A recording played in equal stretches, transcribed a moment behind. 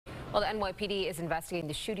Well, the NYPD is investigating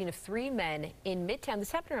the shooting of 3 men in Midtown. This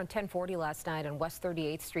happened around 10:40 last night on West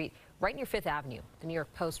 38th Street, right near 5th Avenue. The New York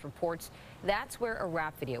Post reports that's where a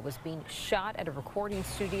rap video was being shot at a recording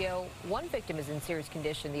studio. One victim is in serious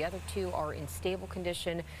condition. The other 2 are in stable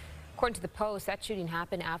condition. According to the Post, that shooting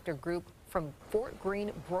happened after a group from Fort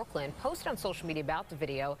Greene, Brooklyn, posted on social media about the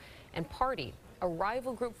video and partied. A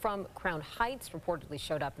rival group from Crown Heights reportedly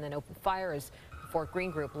showed up and then opened fire as the Fort Greene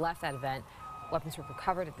group left that event. Weapons were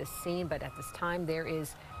recovered at this scene, but at this time there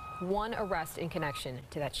is 1 arrest in connection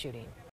to that shooting.